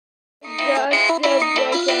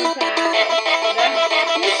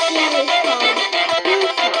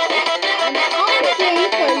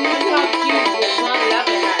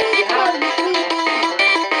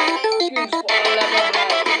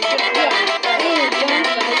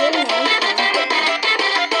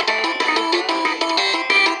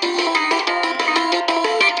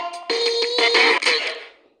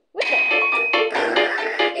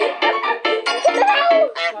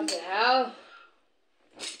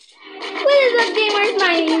guys,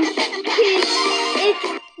 my name's Kitty.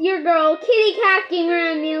 It's your girl, Kitty Cat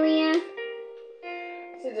Gamer Amelia.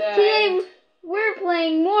 Today we're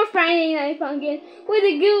playing more Friday Night Funkin' with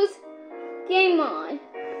a Goose game mod.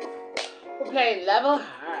 We're playing level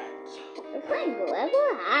hard. We're playing level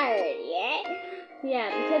hard, yeah? Yeah,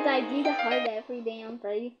 because I do the hard every day on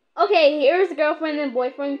Friday. Okay, here's the girlfriend and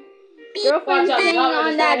boyfriend. Girlfriend sitting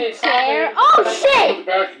on that chair. Oh shit!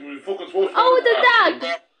 Oh, the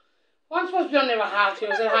dog! I'm supposed to be on there at half 2.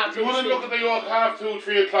 Is it half 2? You want to look at the York half 2,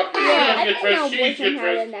 3 o'clock? Yeah, You get dressed, she get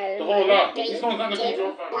dressed, the whole lot. It's not going to be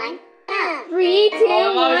your family. 3, 2, 1,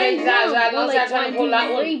 I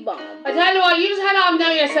tell you what, you just head on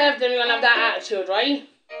down yourself, then you're going to have that attitude, right?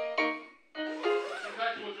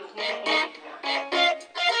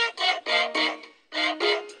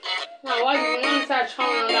 Now, why do you want to start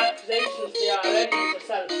throwing on accusations they are already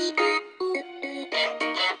yourself?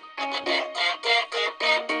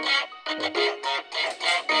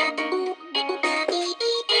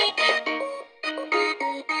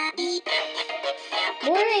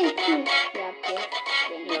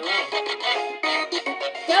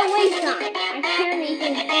 Don't waste time. I can't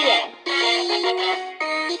even see it.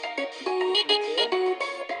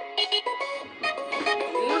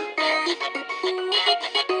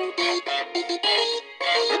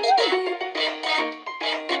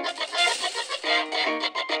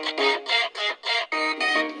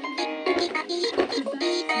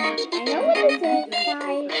 I know what this is,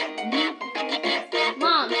 guys.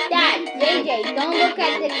 Mom, Dad, JJ, don't look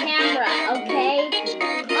at the camera, okay?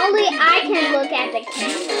 Only I can look at the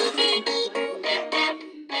camera.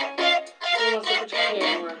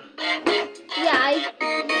 Yeah,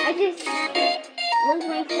 I just look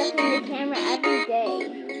myself in the camera every day.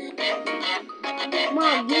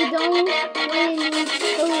 Mom, you don't want any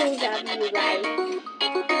photos of you, right?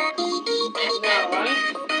 No, right?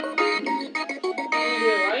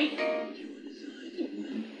 You're right?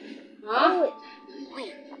 Huh?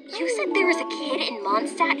 Wait, you said there was a kid in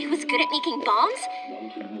Mondstadt who was good at making bombs?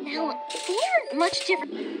 Now, they aren't much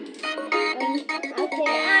different. Okay,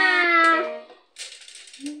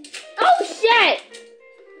 Oh shit!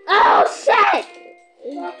 Oh shit!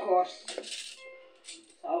 Of course.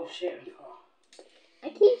 Oh shit. I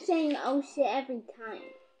keep saying oh shit every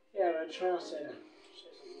time. Yeah, I'm trying to say that.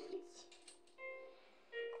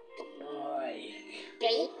 Boy.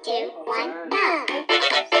 3, 2, 1, Oh go!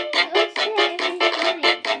 shit every time.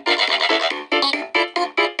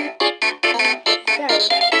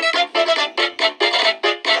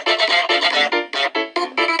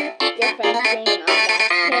 Different thing on that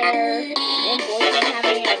chair and boyfriend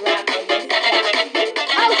having a rap on this chair.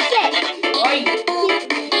 Oh shit! Oi!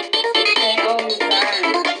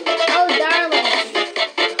 Oh darling!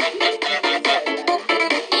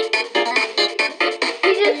 He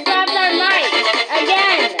just dropped our mic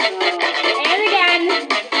again and again.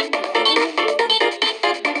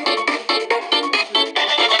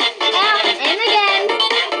 And again.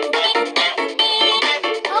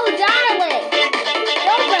 Oh darling!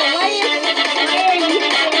 Girlfriend, why are you sitting on that?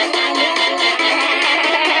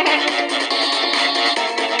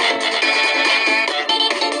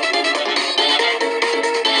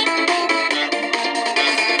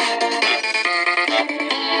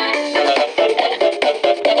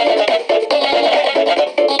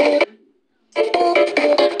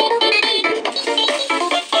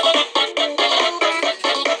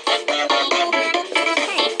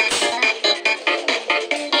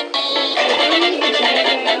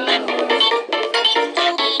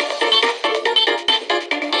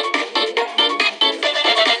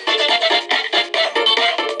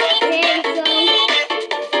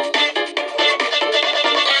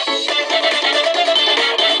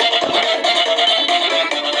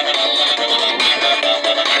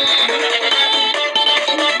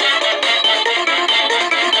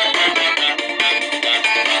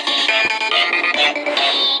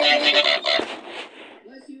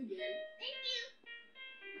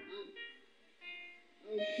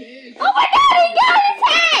 Oh my god, he got his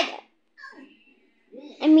head!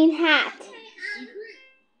 I mean hat.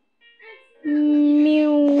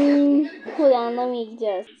 Mew. Hold on, let me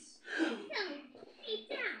just.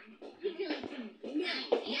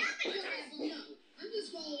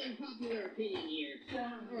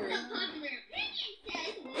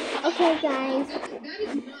 Okay, guys.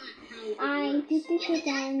 I did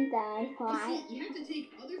that fly.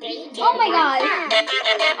 Oh my god!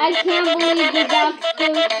 I can't believe the duck's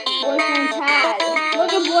boyfriend's hat.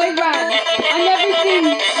 Look at boyfriend. I've never seen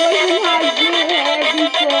boyfriend have blue hair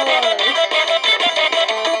before.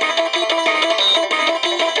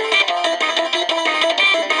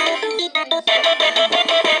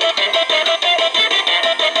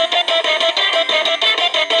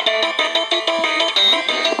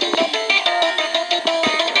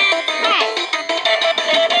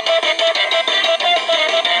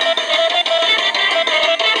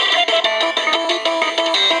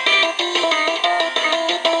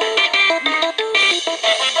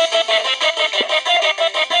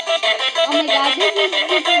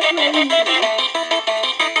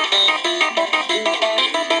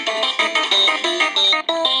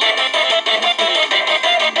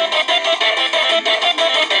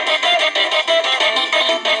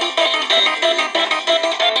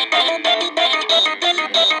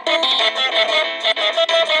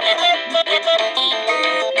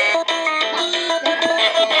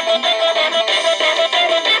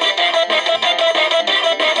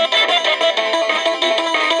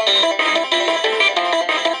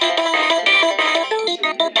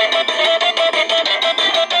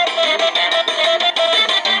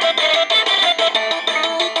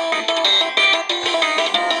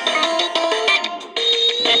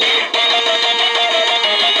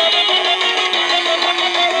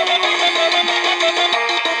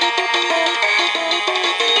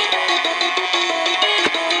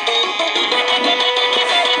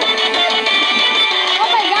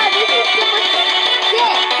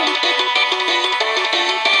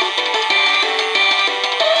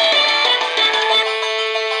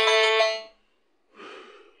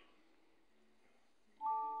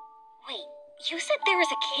 You said there was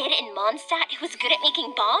a kid in Mondstadt who was good at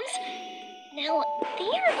making bombs? Now,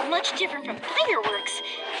 they are much different from fireworks.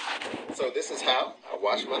 So this is how I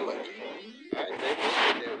wash my money. Alright, baby,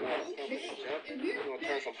 we're gonna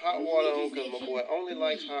turn some hot water on because my boy only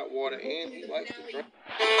likes hot water and he likes to drink.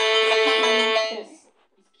 He's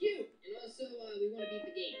cute, and also we want to beat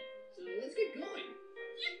the game. So let's get going.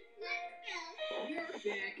 We are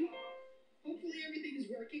back. Hopefully everything is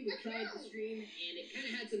working. We tried the stream and it kind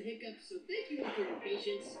of had some hiccups, so thank you all for your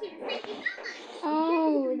patience.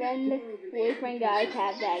 Oh, then the boyfriend guy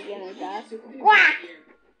tapped that again with us. Wait, come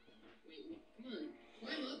on,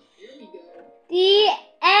 climb up. Here we go. The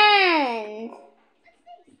end.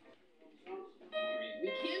 Alright, we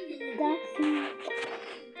can go in. That's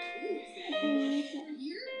Ooh, is that over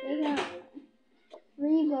here? they got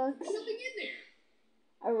 3 books, There's nothing in there.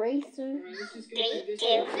 eraser. Alright, let's just go through this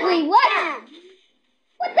one. Wait, what?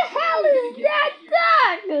 What the hell is that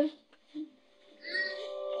duck? Something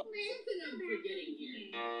I'm forgetting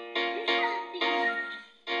here.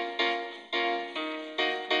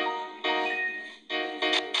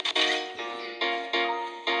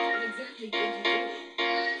 What exactly did you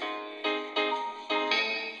do?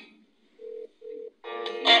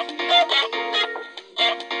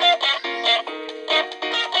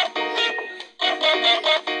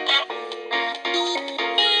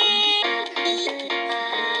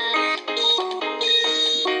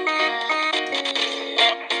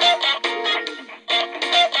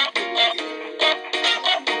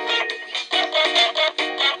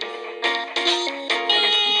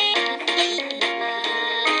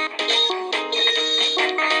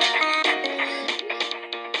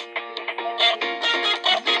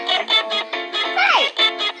 Hey!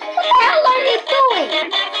 What the hell are they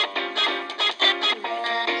doing?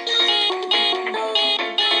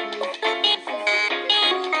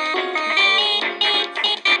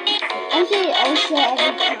 I say also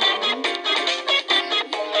every time.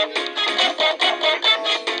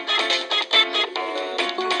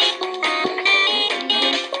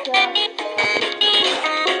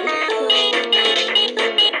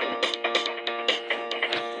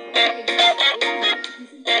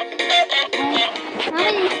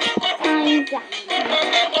 How many times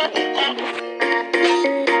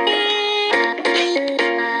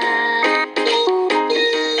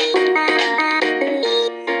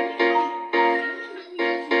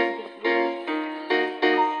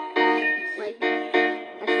like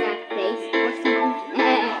a sad face or something?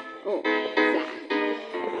 Oh,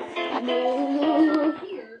 sad. No.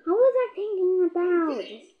 How was I thinking about?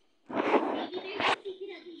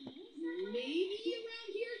 Maybe around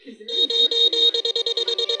here? Because there is a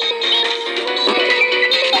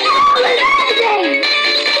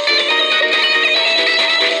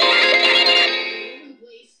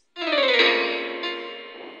place.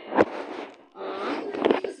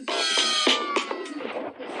 This is I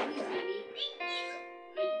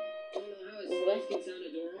don't know how his voice can sound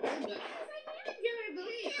adorable, but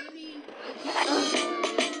I mean,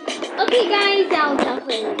 Okay guys, that was all for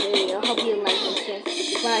the video. Hope you like and share.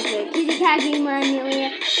 Subscribe to Kitty Cat Gamer Amelia.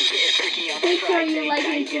 Make sure you like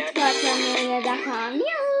and subscribe to Amelia.com. I'm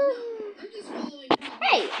just following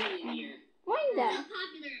Hey! opinion here. Why that?